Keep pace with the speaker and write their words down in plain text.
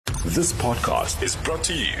This podcast is brought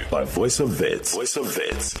to you by Voice of Vets. Voice of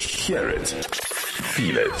Vets. Hear it.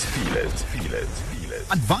 Feel it. Feel it. Feel it.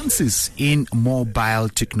 Advances in mobile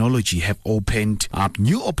technology have opened up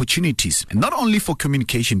new opportunities, not only for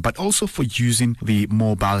communication, but also for using the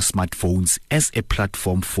mobile smartphones as a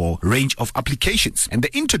platform for a range of applications. And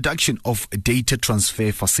the introduction of data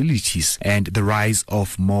transfer facilities and the rise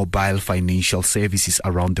of mobile financial services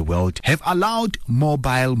around the world have allowed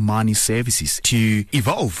mobile money services to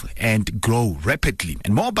evolve and grow rapidly.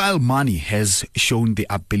 And mobile money has shown the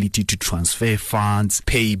ability to transfer funds,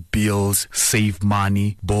 pay bills, save money,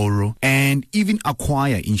 borrow, and even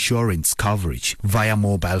acquire insurance coverage via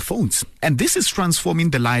mobile phones. And this is transforming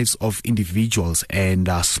the lives of individuals and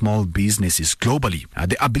small businesses globally.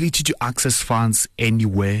 The ability to access funds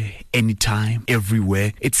anywhere, anytime,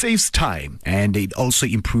 everywhere. It saves time, and it also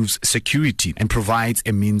improves security and provides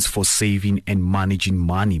a means for saving and managing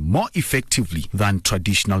money more effectively than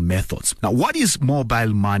traditional methods. Now, what is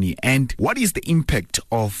mobile money, and what is the impact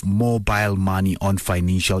of mobile money on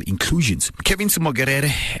financial inclusions? Kevin Ssemwogerere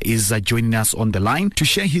is joining us on the line to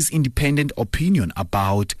share his independent opinion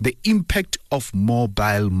about the impact of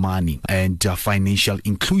mobile money and financial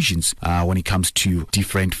inclusions when it comes to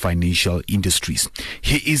different financial industries.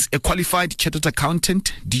 He is a qualified chartered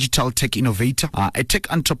accountant, digital tech innovator, a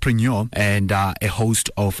tech entrepreneur, and a host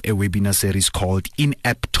of a webinar series called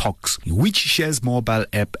In-App Talks, which shares mobile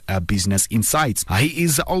app business insights. He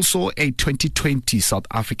is also a 2020 South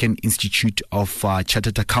African Institute of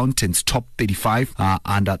Chartered Accountants Top 35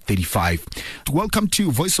 under 35. Welcome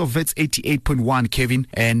to Voice of Vets 88.1, Kevin,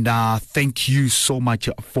 and thank you so much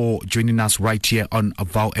for joining us right here on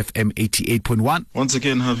VOW FM 88.1. Once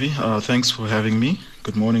again, Harvey, thanks for having me.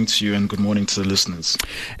 Good morning to you and good morning to the listeners.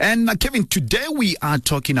 And Kevin, today we are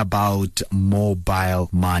talking about mobile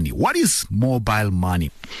money. What is mobile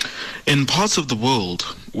money? In parts of the world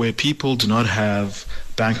where people do not have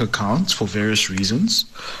bank accounts for various reasons,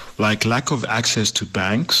 like lack of access to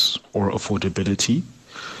banks or affordability,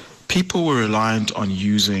 people were reliant on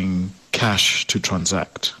using cash to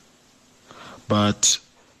transact. But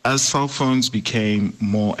as cell phones became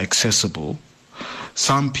more accessible,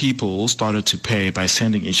 some people started to pay by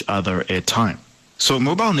sending each other airtime. So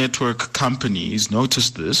mobile network companies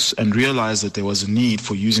noticed this and realized that there was a need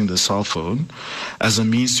for using the cell phone as a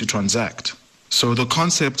means to transact. So the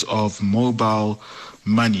concept of mobile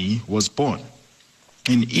money was born.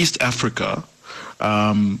 In East Africa,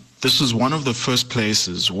 this was one of the first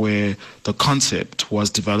places where the concept was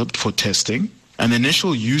developed for testing. An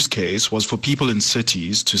initial use case was for people in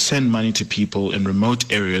cities to send money to people in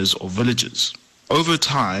remote areas or villages. Over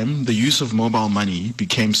time, the use of mobile money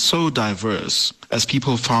became so diverse as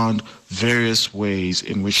people found various ways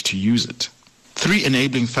in which to use it. Three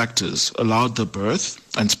enabling factors allowed the birth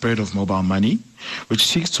and spread of mobile money, which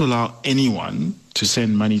seeks to allow anyone to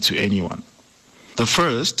send money to anyone. The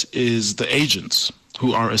first is the agents,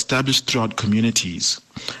 who are established throughout communities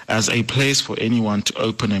as a place for anyone to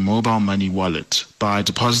open a mobile money wallet by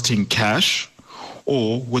depositing cash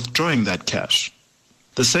or withdrawing that cash.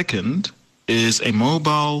 The second is a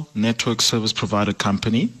mobile network service provider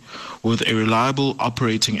company with a reliable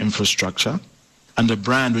operating infrastructure and a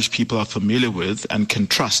brand which people are familiar with and can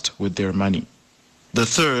trust with their money. The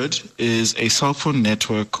third is a cell phone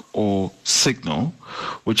network or signal,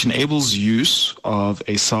 which enables use of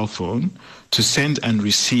a cell phone to send and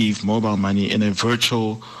receive mobile money in a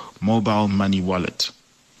virtual mobile money wallet.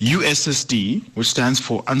 USSD, which stands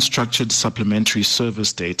for Unstructured Supplementary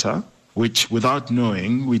Service Data, which without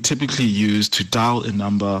knowing, we typically use to dial a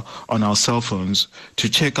number on our cell phones to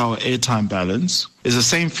check our airtime balance, is the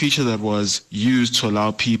same feature that was used to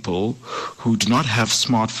allow people who do not have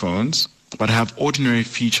smartphones but have ordinary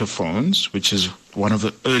feature phones, which is one of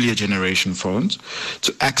the earlier generation phones,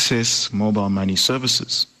 to access mobile money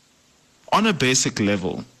services. On a basic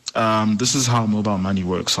level, this is how mobile money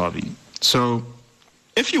works, Harvey. So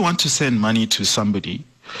if you want to send money to somebody,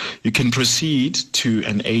 you can proceed to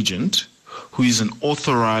an agent who is an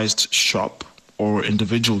authorized shop or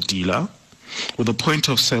individual dealer with a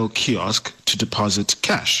point-of-sale kiosk to deposit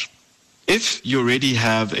cash. If you already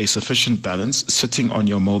have a sufficient balance sitting on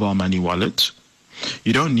your mobile money wallet,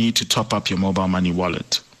 you don't need to top up your mobile money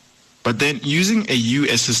wallet. But then using a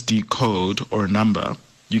USSD code or number,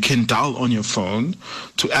 you can dial on your phone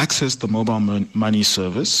to access the mobile money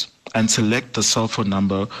service and select the cell phone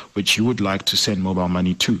number which you would like to send mobile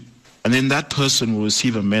money to. And then that person will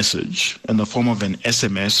receive a message in the form of an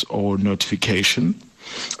SMS or notification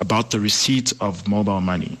about the receipt of mobile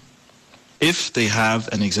money. If they have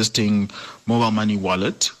an existing mobile money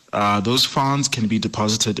wallet those funds can be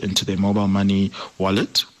deposited into their mobile money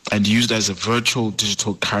wallet and used as a virtual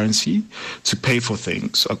digital currency to pay for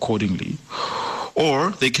things accordingly.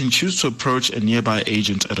 Or they can choose to approach a nearby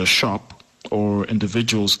agent at a shop or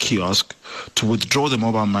individual's kiosk to withdraw the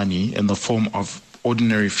mobile money in the form of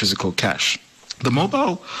ordinary physical cash. The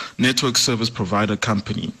mobile network service provider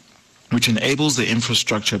company, which enables the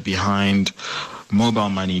infrastructure behind mobile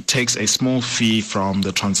money, takes a small fee from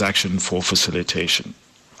the transaction for facilitation.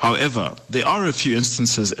 However, there are a few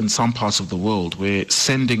instances in some parts of the world where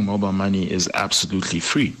sending mobile money is absolutely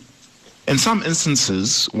free. In some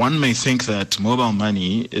instances, one may think that mobile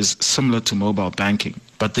money is similar to mobile banking,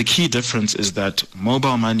 but the key difference is that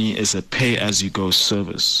mobile money is a pay-as-you-go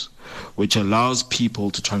service, which allows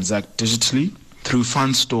people to transact digitally through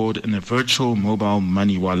funds stored in a virtual mobile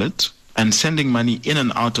money wallet, and sending money in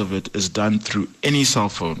and out of it is done through any cell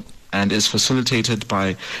phone and is facilitated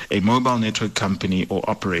by a mobile network company or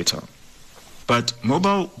operator. But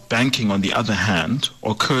mobile banking, on the other hand,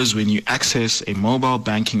 occurs when you access a mobile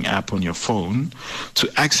banking app on your phone to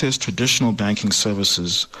access traditional banking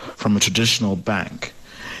services from a traditional bank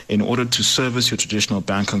in order to service your traditional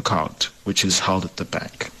bank account, which is held at the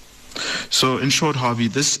bank. So in short, Harvey,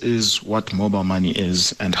 this is what mobile money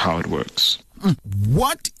is and how it works.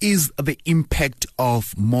 What is the impact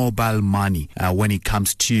of mobile money when it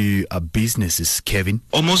comes to businesses, Kevin?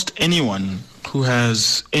 Almost anyone who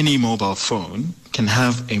has any mobile phone can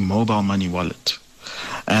have a mobile money wallet.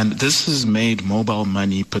 And this has made mobile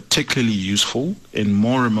money particularly useful in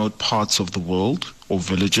more remote parts of the world or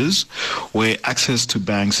villages where access to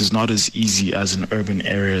banks is not as easy as in urban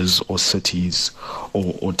areas or cities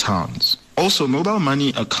or towns. Also, mobile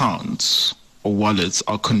money accounts or wallets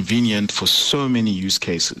are convenient for so many use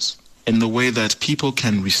cases in the way that people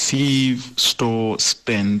can receive, store,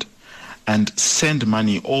 spend, and send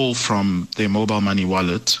money all from their mobile money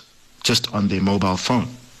wallet just on their mobile phone.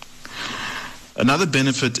 Another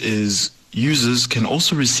benefit is users can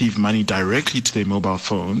also receive money directly to their mobile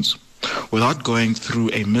phones without going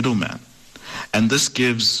through a middleman. And this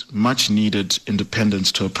gives much needed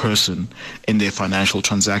independence to a person in their financial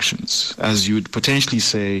transactions, as you would potentially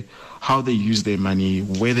say how they use their money,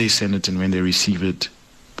 where they send it, and when they receive it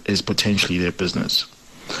is potentially their business.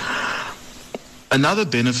 Another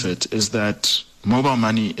benefit is that mobile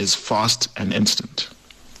money is fast and instant.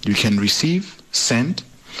 You can receive, send,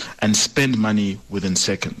 and spend money within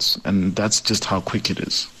seconds, and that's just how quick it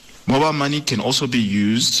is. Mobile money can also be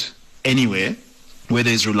used anywhere where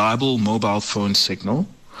there's reliable mobile phone signal.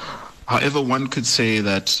 However, one could say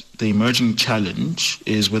that the emerging challenge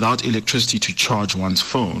is without electricity to charge one's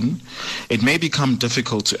phone, it may become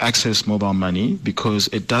difficult to access mobile money because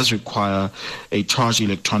it does require a charged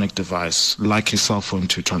electronic device like a cell phone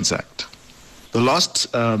to transact. The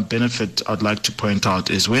last benefit I'd like to point out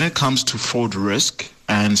is when it comes to fraud risk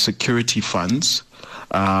and security funds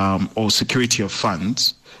or security of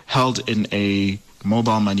funds held in a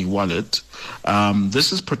mobile money wallet,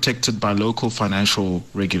 this is protected by local financial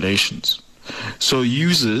regulations. So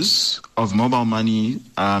users of mobile money,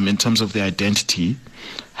 in terms of their identity,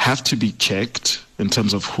 have to be checked in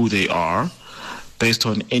terms of who they are based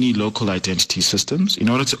on any local identity systems in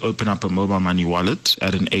order to open up a mobile money wallet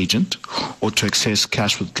at an agent or to access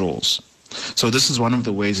cash withdrawals. So this is one of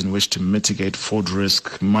the ways in which to mitigate fraud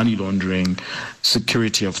risk, money laundering,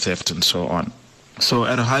 security of theft, and so on. So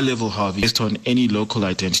at a high level, Harvey, based on any local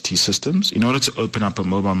identity systems, in order to open up a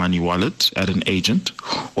mobile money wallet at an agent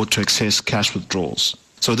or to access cash withdrawals.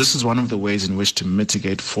 So this is one of the ways in which to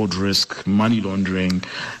mitigate fraud risk, money laundering,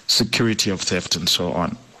 security of theft, and so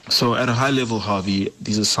on. So at a high level, Harvey,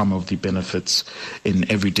 these are some of the benefits in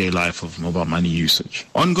everyday life of mobile money usage.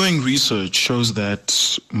 Ongoing research shows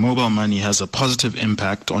that mobile money has a positive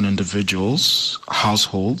impact on individuals,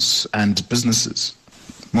 households, and businesses.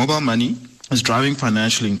 Mobile money is driving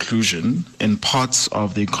financial inclusion in parts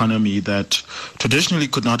of the economy that traditionally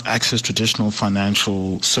could not access traditional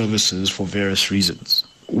financial services for various reasons.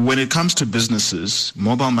 When it comes to businesses,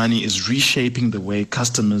 mobile money is reshaping the way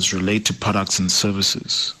customers relate to products and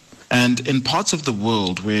services. And in parts of the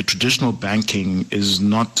world where traditional banking is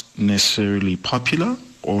not necessarily popular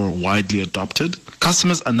or widely adopted,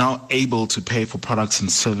 customers are now able to pay for products and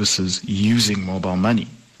services using mobile money.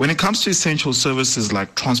 When it comes to essential services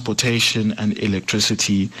like transportation and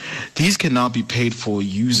electricity, these can now be paid for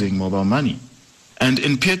using mobile money. And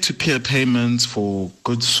in peer-to-peer payments for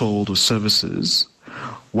goods sold or services,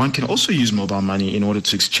 one can also use mobile money in order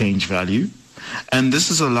to exchange value. And this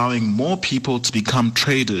is allowing more people to become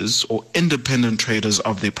traders or independent traders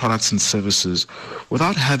of their products and services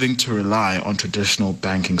without having to rely on traditional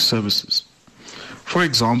banking services. For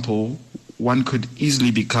example, one could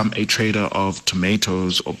easily become a trader of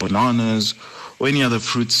tomatoes or bananas or any other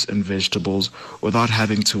fruits and vegetables without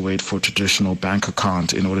having to wait for a traditional bank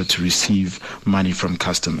account in order to receive money from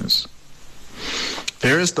customers.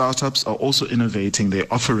 Various startups are also innovating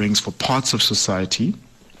their offerings for parts of society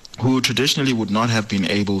who traditionally would not have been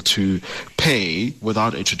able to pay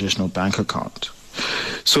without a traditional bank account.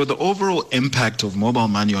 So the overall impact of mobile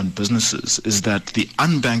money on businesses is that the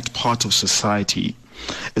unbanked part of society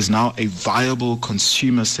is now a viable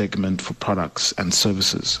consumer segment for products and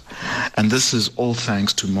services. And this is all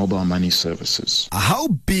thanks to mobile money services. How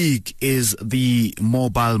big is the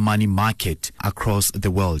mobile money market across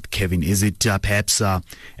the world, Kevin? Is it perhaps a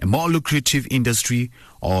more lucrative industry,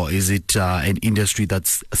 or is it an industry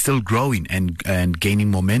that's still growing and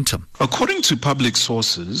gaining momentum? According to public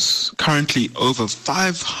sources, currently over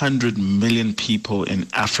 500 million people in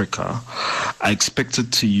Africa are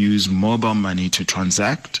expected to use mobile money to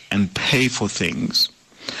transact and pay for things.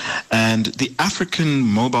 And the African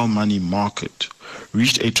mobile money market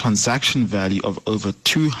reached a transaction value of over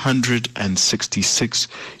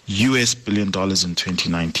 $266 billion in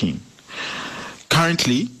 2019.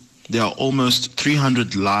 Currently, there are almost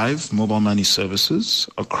 300 live mobile money services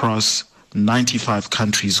across 95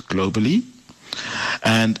 countries globally,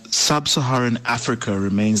 and sub-Saharan Africa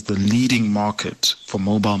remains the leading market for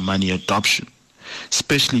mobile money adoption,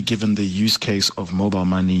 especially given the use case of mobile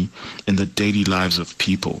money in the daily lives of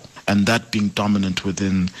people, and that being dominant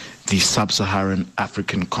within the sub-Saharan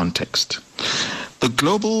African context. The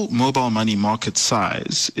global mobile money market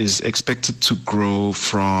size is expected to grow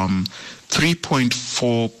from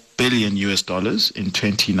 $3.4 billion in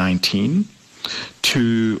 2019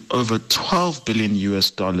 to over $12 billion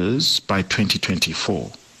by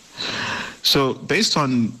 2024. So based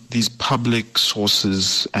on these public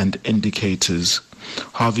sources and indicators,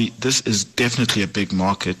 Harvey, this is definitely a big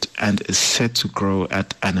market and is set to grow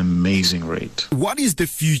at an amazing rate. What is the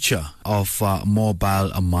future of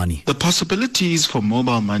mobile money? The possibilities for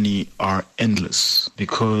mobile money are endless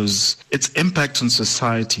because its impact on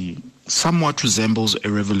society somewhat resembles a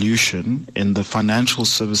revolution in the financial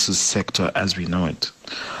services sector as we know it.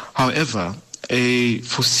 However, a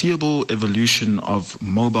foreseeable evolution of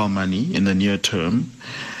mobile money in the near term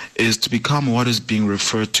is to become what is being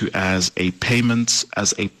referred to as a payments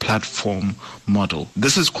as a platform model.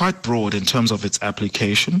 This is quite broad in terms of its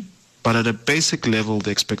application, but at a basic level,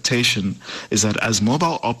 the expectation is that as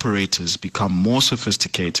mobile operators become more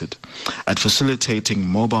sophisticated at facilitating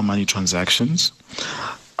mobile money transactions,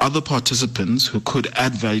 other participants who could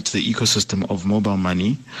add value to the ecosystem of mobile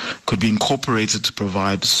money could be incorporated to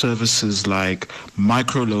provide services like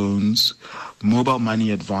microloans, mobile money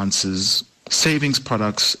advances, savings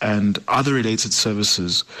products, and other related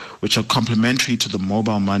services which are complementary to the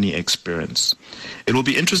mobile money experience. It will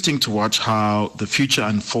be interesting to watch how the future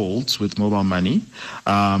unfolds with mobile money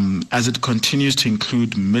as it continues to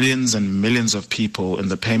include millions and millions of people in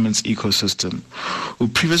the payments ecosystem who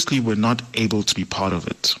previously were not able to be part of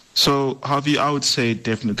it. So, Harvey, I would say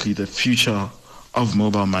definitely the future of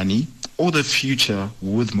mobile money, or the future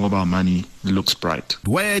with mobile money, looks bright.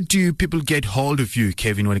 Where do people get hold of you,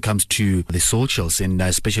 Kevin, when it comes to the socials, and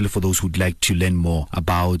especially for those who'd like to learn more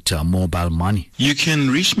about mobile money? You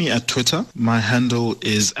can reach me at Twitter. My handle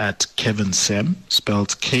is at Kevin Sem,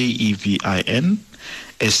 spelled KevinSem.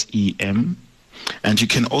 And you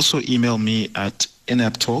can also email me at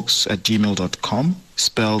inapptalks@gmail.com,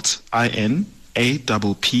 spelled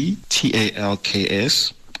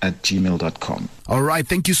INAPPTALKS @gmail.com. All right.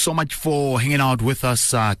 Thank you so much for hanging out with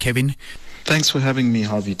us, Kevin. Thanks for having me,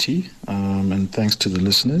 HarvyT, and thanks to the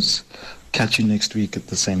listeners. Catch you next week at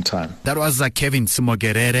the same time. That was Kevin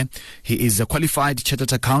Ssemwogerere. He is a qualified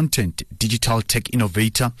chartered accountant, digital tech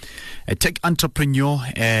innovator, a tech entrepreneur,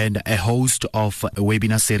 and a host of a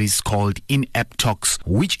webinar series called In-App Talks,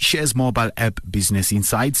 which shares mobile app business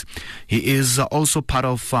insights. He is also part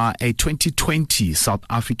of a 2020 South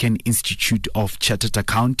African Institute of Chartered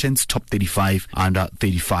Accountants Top 35 Under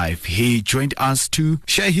 35. He joined us to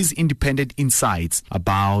share his independent insights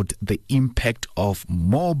about the impact of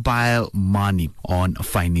mobile money on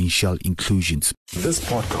financial inclusions. This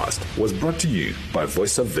podcast was brought to you by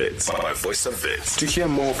Voice of Wits. To hear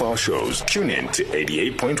more of our shows, tune in to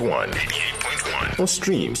 88.1 or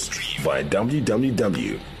stream via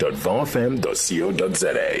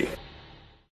www.vowfm.co.za.